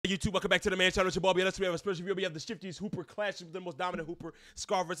YouTube? Welcome back to the man channel. It's your boy, Ellis. We have a special video. We have the Shifties Hooper Clash of the most dominant Hooper.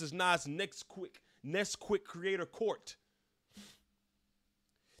 Scar versus Nas. Next quick creator court.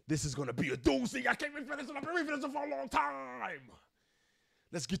 This is going to be a doozy. I can't wait for this. I've been waiting for this for a long time.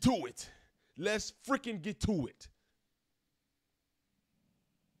 Let's get to it. Let's freaking get to it.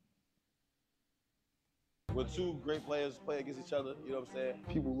 When two great players play against each other, you know what I'm saying?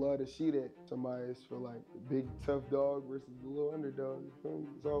 People love to see that. Somebody's for like the big tough dog versus the little underdog. You feel me?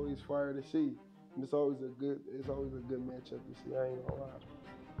 It's always fire to see. And it's always a good matchup to see. I ain't gonna lie.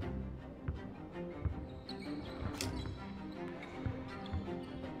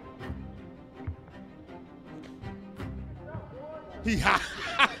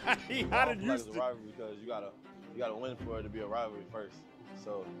 He hot and used to. It's a rivalry because you gotta win for it to be a rivalry first.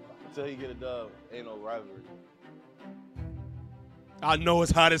 So until he get a dub, ain't no rivalry. I know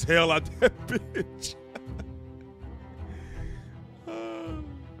it's hot as hell out there, bitch. You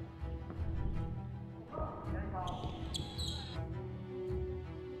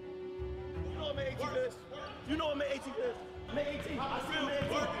know I'm at 18 this. You know I'm at 18 this. I'm at 18. I see him at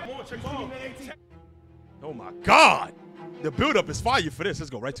 18. Come on, check ball. Oh my God. The build-up is fire for this. Let's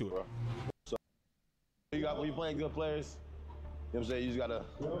go right to it. So when you playing good players, you know what I'm saying? You just gotta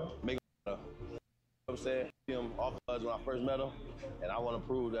make them, you know what I'm saying? See him off the edge when I first met him, and I want to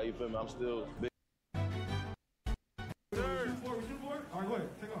prove that, you feel me? I'm still big. All right, go ahead.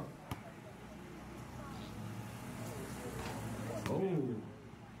 Take off. Oh.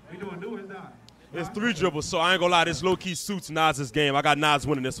 We doing new or not? It's 3 dribbles, so I ain't gonna lie. This low-key suits Nas's game. I got Nas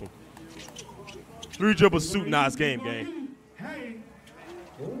winning this one. 3 dribbles suit Nas game, gang. Hey.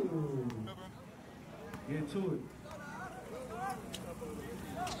 Oh. Get to it.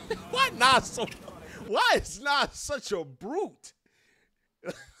 Why is Nas such a brute?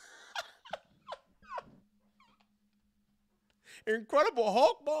 Incredible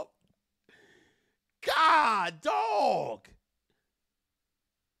Hulk bump. God, dog.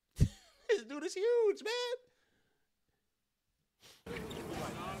 This dude is huge, man.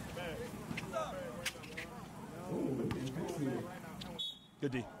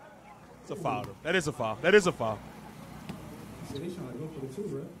 Good D. It's a foul, though. That is a foul. That is a foul. So they trying to go for the 2,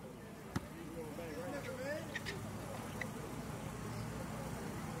 right?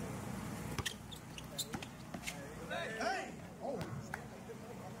 Hey! Oh.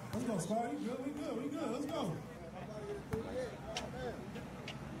 Let's go, Scar. You good? We good. We good. Let's go.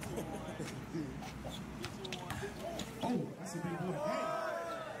 Oh, that's a big boy. Hey!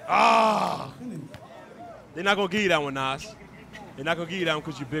 Ah! They're not going to give you that one, Nas. They're not going to give you that one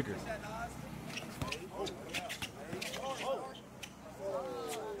because you're bigger.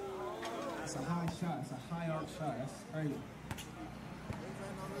 It's a high shot. It's a high arc shot. That's crazy.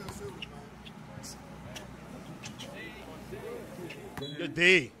 Good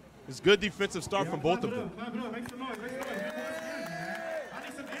D. It's good defensive start from both of them. Clap it up. Make some noise. Make some noise. I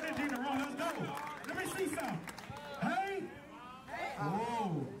need some energy in the room. Let's go. Let me see some. Hey.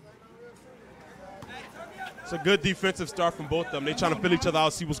 Whoa. It's a good defensive start from both of them. They trying to fill each other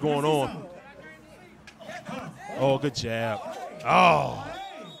out, see what's going on. Oh, good jab. Oh.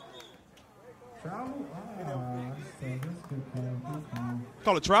 Travel?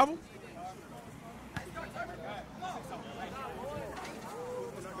 Call it travel?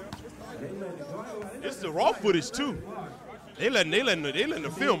 This is the raw footage too. They letting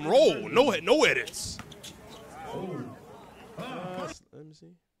the film roll. No edits. Let me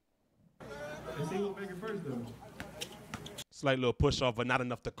see. Let's see who'll make it first though. Slight little push off, but not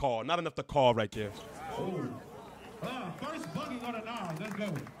enough to call. Not enough to call right there. Oh. First bugging on the Nas. Let's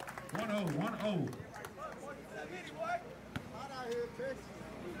go. 1-0. 1-0.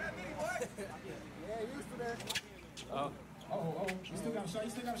 Oh. You still got a shot. You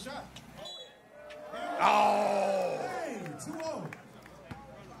still got a shot. Oh. Hey, 2-0.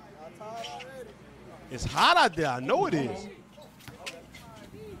 It's hot out there. I know it is.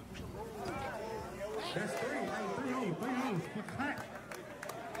 That's 3. Hey, 3-0. 3-0.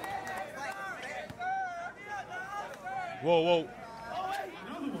 Whoa.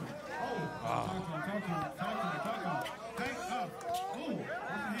 Another one. Oh. Talk to him. Hey, up. Oh,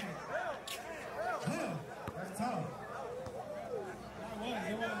 what's the hand? That's tough.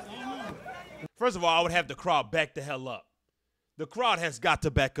 It was. First of all, I would have the crowd back the hell up. The crowd has got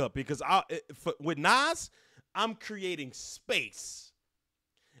to back up because with Nas, I'm creating space.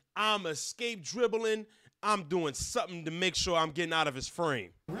 I'm escape dribbling. I'm doing something to make sure I'm getting out of his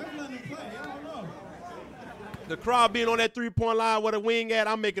frame. The crowd being on that 3-point line with a wing at,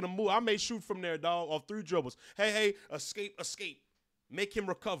 I'm making a move. I may shoot from there, dog, off 3 dribbles. Hey, escape. Make him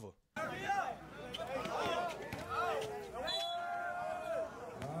recover.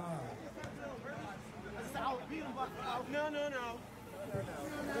 No.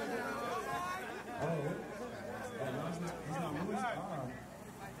 He's not moving.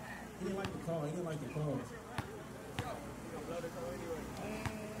 He didn't like the call. He didn't like the call.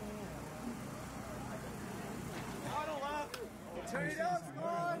 Turn it up,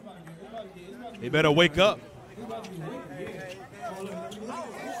 squad. They better wake up.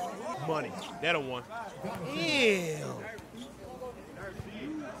 Money. That a one. Damn.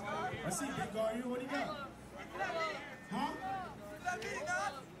 Let's see, big guard here. What do you got? Huh?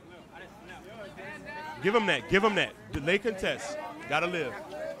 Give him that. Give him that. Delay contest. Gotta live.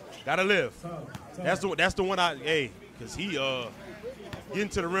 Gotta live. That's the one hey, cause he getting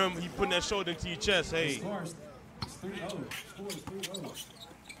to the rim, he putting that shoulder into your chest. Hey. It's 3-0. Score is 3-0.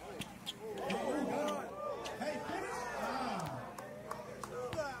 Hey, finish.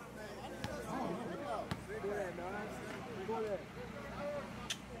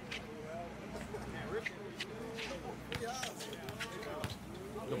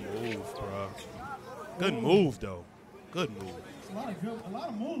 Good move, bro. Good move, though. Good move. A lot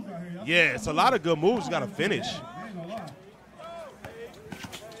of moves out here. Yeah, it's a lot of good moves. You got to finish. I ain't gonna lie.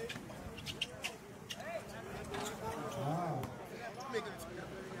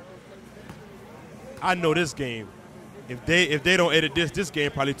 I know this game. If they don't edit this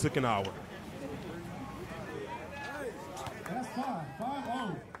game probably took an hour. That's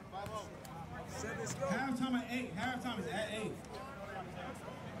 5-0. Halftime at 8. Halftime is at 8.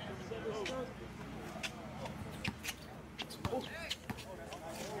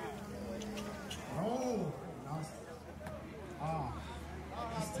 Oh,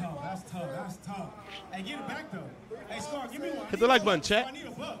 that's tough. Hey, get it back though. Hey, Scar, give me one. Hit the like button, chat. I need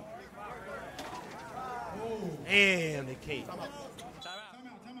a buck. Damn, they can't. Time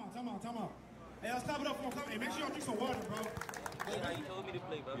out. Hey, let's top it up for him. Hey, make sure y'all drink some water, bro. You told me to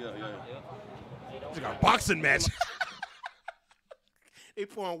play, bro. Yeah. It's like a boxing match. They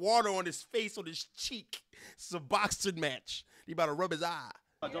pouring water on his face, on his cheek. It's a boxing match. He about to rub his eye.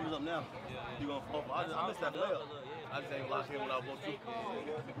 My jumper's up now. You gonna fall? I missed that layup. I just ain't locked in when I was supposed to.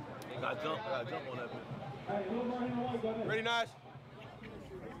 I got jump on that bit. Ready, Nash?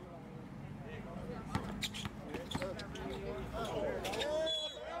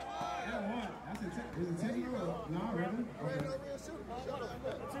 That's intentional. No, really? Okay.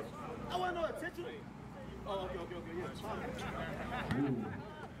 I want to know attention. Oh, okay, yeah.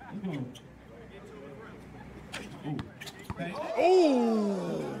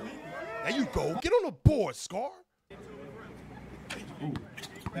 Oh, there you go. Get on the board, Scar. Hey. You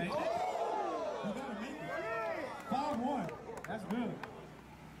gotta make it. 5-1. That's good.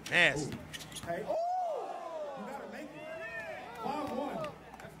 Nasty. Hey. You gotta make it. 5-1.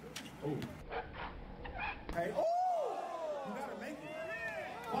 Hey. You gotta make it.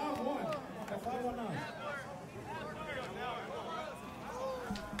 5-1. That's 5-1 now.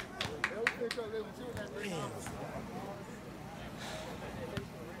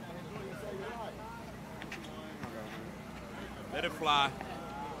 Let it fly.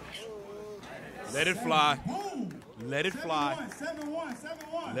 Let it fly. Let it fly.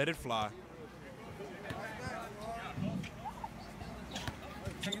 7-1. Let it fly.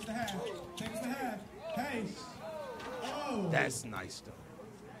 Take it to half. Hey. Oh. That's nice, though.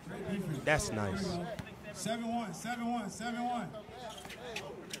 Great defense. That's nice. 7-1.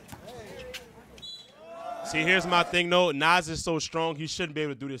 See, here's my thing, though. Nas is so strong, he shouldn't be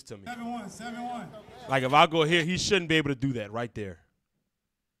able to do this to me. 7-1. Like, if I go here, he shouldn't be able to do that right there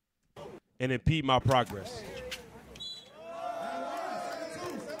and impede my progress.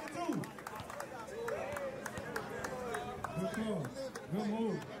 7-2. Good call. Good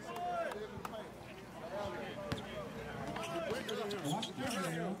move. Watch the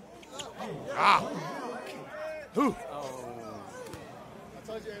camera, yo. Ah. Who? I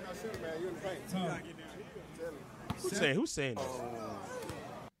told you ain't no shooter, man. You in the paint. Who's saying that?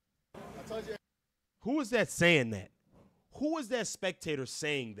 I told you. Who is that saying that? Who is that spectator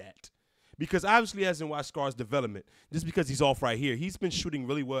saying that? Because obviously he hasn't watched Scar's development just because he's off right here. He's been shooting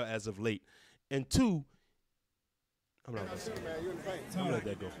really well as of late. And two, I'm going to let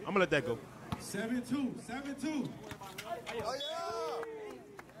that go. I'm going to let that go. 7-2. Oh, yeah.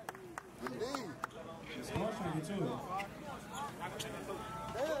 Indeed. Scar trying to get to it.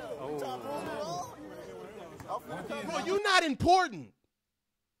 Bro, you're not important.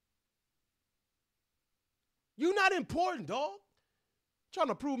 You're not important, dog. Trying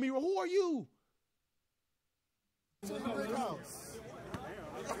to prove me wrong. Who are you? Your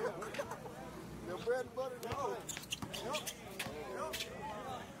bread and butter.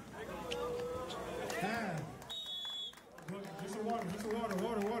 Just some water.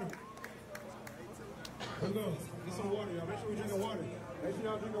 Let's go. Get some water, y'all. Make sure we drink water. Make sure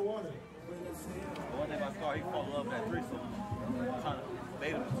y'all drink water. One thing about Scar, he fall in love with that threesome. I'm trying to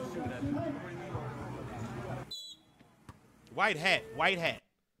bait him to shoot at me. White hat, white hat.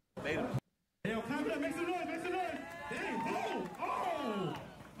 Bait him. Hey, yo, clap it up. Make some noise. Make some noise. Dang. Oh. Oh.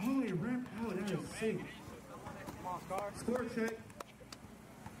 Oh, he ran out. That is sick. Come on, Scar. Score check.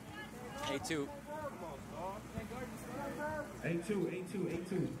 8-2.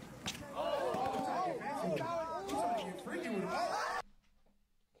 8-2. Oh, he's trying to get freaky with it.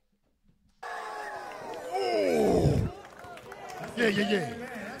 Oh. Yeah.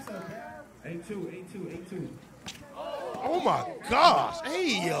 8-2. Oh my gosh.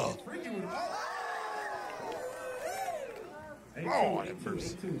 Hey, yo. Oh, that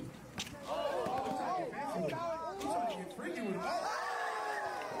first.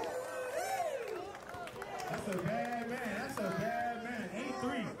 That's a bad man.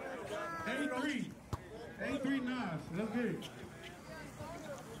 8-3 Nas. Let's get it.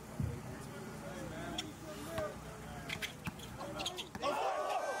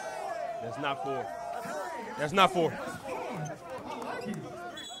 That's not 4. That's not 4.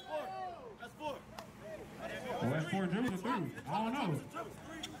 Well, that's 4 dribbles or 3. I don't know.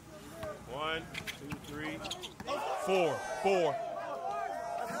 1, 2, 3, 4. 4.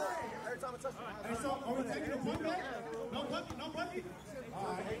 Hey, so are we taking a put back? No bucket.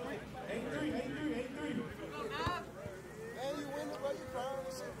 All right, 8-3. Man, you win it, bro. You crying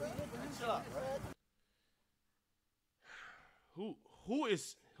and shit, bro. Shut up, bro.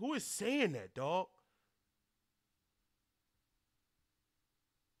 Who is saying that, dog?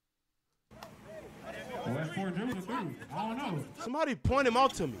 Well, that's 4 dribbles or 3. I don't know. Somebody point him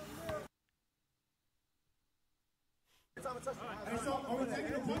out to me. Hey, so are we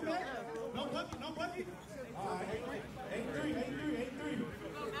taking a put back? No bucket. All right, 8-3.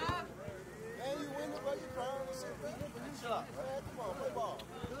 Man, you win it, bro. You crying and shit, bro. Shut up, bro. Come on, play ball.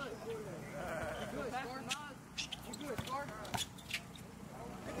 You good, Scar?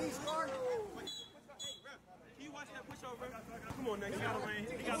 Hey, Scar. Can you watch that push over? Come on, next. He got a lane.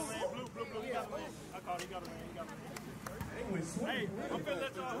 Blue. He got a lane. I call it. He got a lane. Hey, I'm finna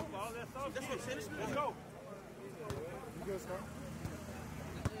let y'all hoop all that stuff. That's what finish. Let's go. You good, Scar?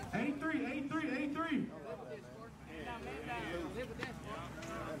 8-3.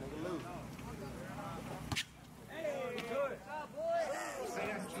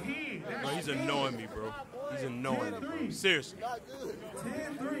 Bro, he's annoying me, bro. He's annoying me, bro. Seriously.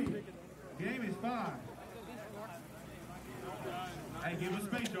 10-3. Game is 5. Hey, give him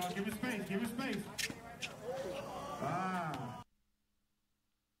space, y'all. Give him space.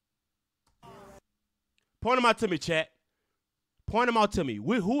 Point him out to me, chat. Point him out to me.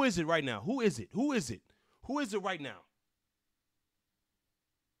 Who is it right now? Who is it right now?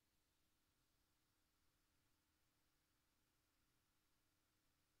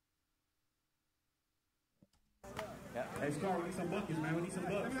 Hey, Scar, we need some buckets, man. We need some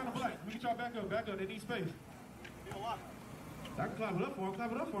buckets. Let me on the block. Let me get y'all back up. They need space. I can clap it up for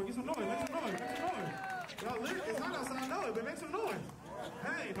him. Get some noise. Make some noise. Y'all, it's not outside noise, but make some noise.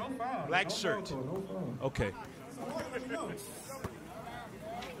 Hey, don't foul. Black shirt. No foul. Okay.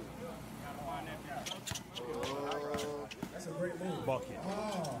 That's a great move. Bucket.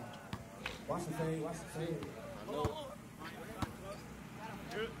 Oh. Watch the fade.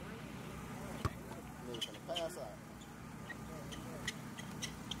 Good. Pass out.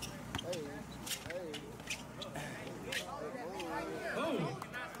 Hey. Oh.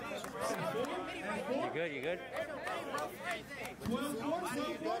 You good?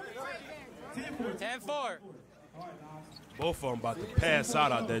 12-4. 10-4. Both of them about to pass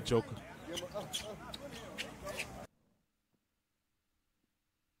out that joker.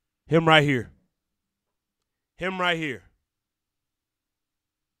 Him right here. Who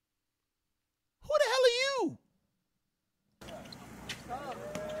the hell are you?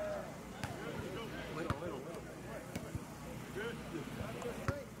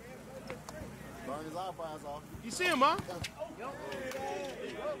 Burn his eyebrows off. You see him, huh?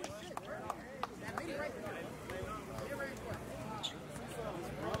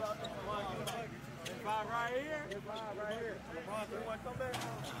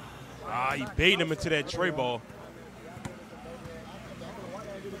 Ah, he baited him into that tray ball.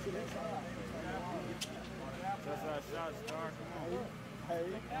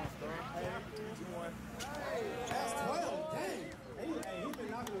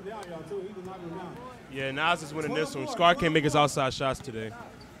 Yeah, Nas is winning this one. Scar can't make his outside shots today.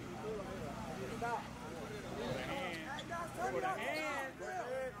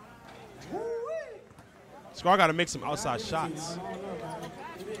 Scar got to make some outside shots.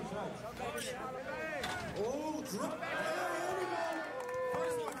 12-6,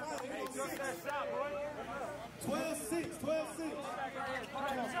 12-6.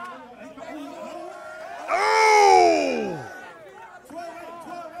 Oh!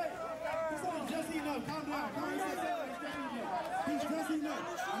 12-8. He's only just heating up. Calm down. He's just heating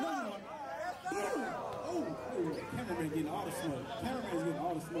up. Another one. Oh, cameraman getting all the smoke. Cameraman's getting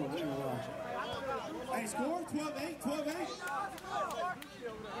all the smoke. Hey, score 12-8, 12-8.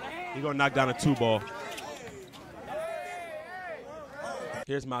 He gonna knock down a 2-ball.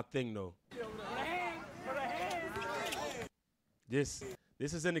 Here's my thing though. This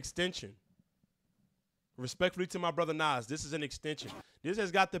is an extension. Respectfully to my brother Nas, this is an extension. This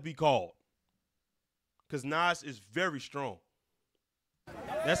has got to be called. Because Nas is very strong.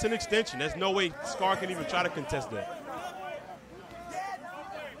 That's an extension. There's no way Scar can even try to contest that.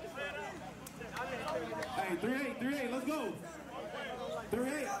 Hey, 3-8, let's go.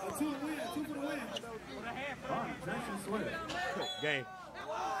 3-8, a 2 win, 2 for the win. Jason Sweat. Game.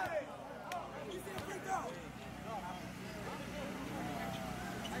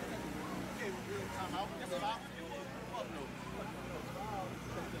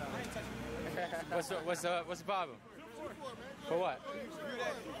 What's the problem? For what?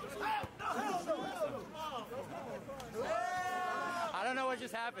 I don't know what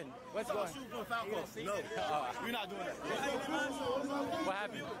just happened. What's going on? No, we're not doing that. What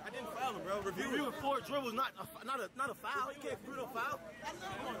happened? I didn't foul him, bro. Reviewing 4 dribbles, not a foul. You can't review no foul.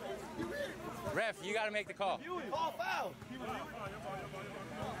 Ref, you got to make the call. Call foul.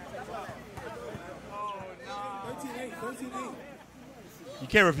 13-8. You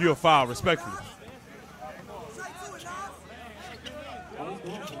can't review a foul, respectfully.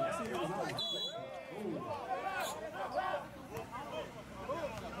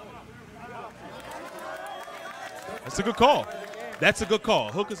 That's a good call. That's a good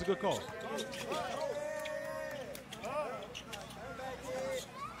call. Hook is a good call.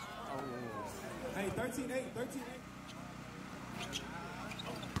 Hey, 13-8.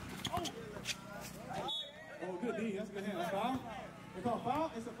 Oh, good D. That's a good hand. That's foul. They call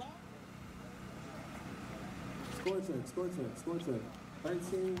foul? It's a foul? Score check.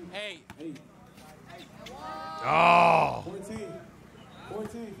 13-8. 8. Oh. 14-8.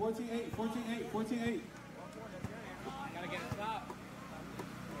 14-8. Gotta get it stopped.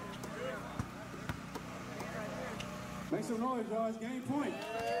 Make some noise, y'all. It's game point.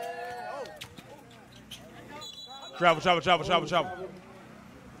 Travel.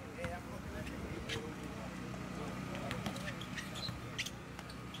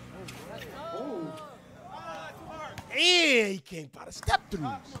 Oh. And he came by the step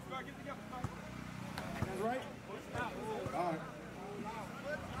throughs. That's right. All right.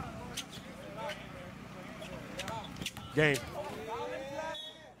 Game.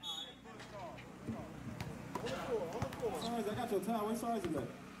 Sorry, I got your time. Where's Sarge at?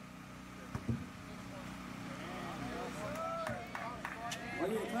 Oh,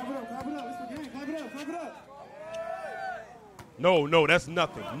 yeah, clap it up. It's the game. Clap it up. No, that's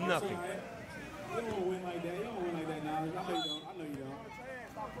nothing. You don't win like that. Now. I know you don't.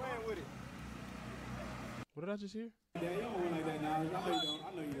 Stop playing with it. What did I just hear? Yeah, you don't win like that now. I know you don't.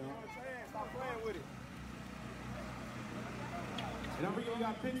 Stop playing with it. And don't forget, we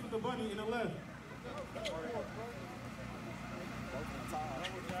got pitch with the bunny in the left.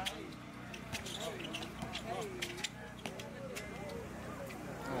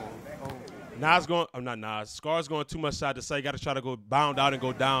 Scar's going too much side to side. Got to try to go bound out and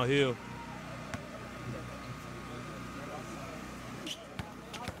go downhill.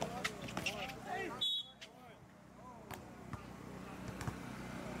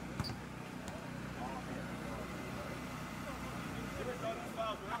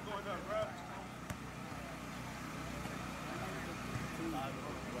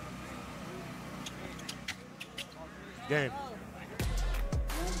 Game.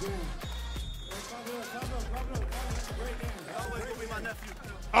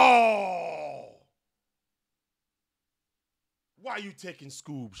 Oh! Why you taking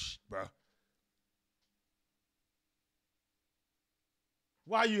Scoobs, bro?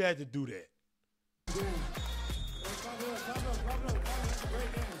 Why you had to do that?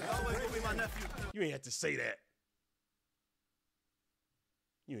 You ain't had to say that.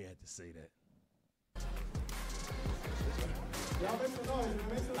 I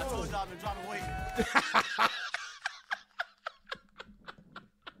told y'all I've been dropping weight.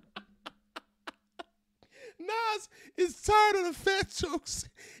 Nas is tired of the fat jokes.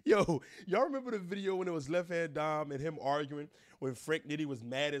 Yo, y'all remember the video when it was Left Hand Dom and him arguing when Frank Nitty was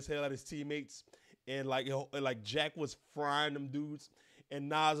mad as hell at his teammates and like Jack was frying them dudes And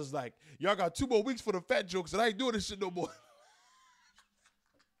Nas is like, y'all got 2 more weeks for the fat jokes, and I ain't doing this shit no more.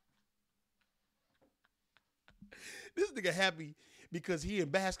 This nigga happy because he in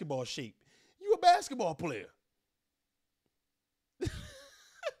basketball shape. You a basketball player. And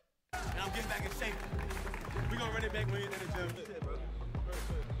I'm getting back in shape. We gonna run it back when you're in the gym.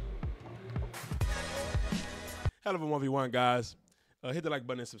 Hell of a 1v1, guys. Hit the like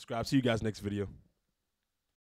button and subscribe. See you guys next video.